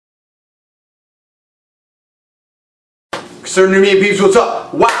Conservative New Media peeps, what's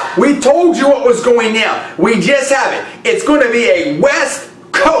up? Wow, we told you what was going down. We just have it. It's going to be a West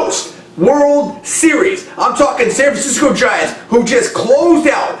Coast World Series. I'm talking San Francisco Giants, who just closed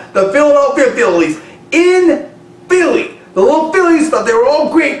out the Philadelphia Phillies in Philly. The little Phillies thought they were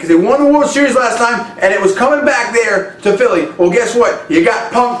all great because they won the World Series last time, and it was coming back there to Philly. Well, guess what? You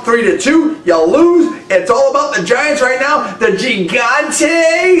got punked 3-2. You lose. It's all about the Giants right now. The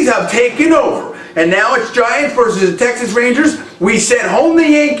Gigantes have taken over. And now it's Giants versus the Texas Rangers. We sent home the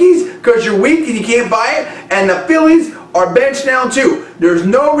Yankees because you're weak and you can't buy it. And the Phillies are benched now too. There's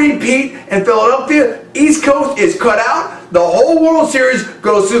no repeat in Philadelphia. East Coast is cut out. The whole World Series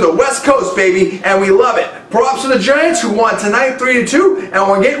goes through the West Coast, baby, and we love it. Props to the Giants who won tonight 3-2,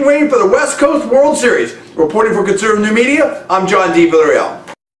 and we're getting ready for the West Coast World Series. Reporting for Conservative New Media, I'm John D. Villarreal.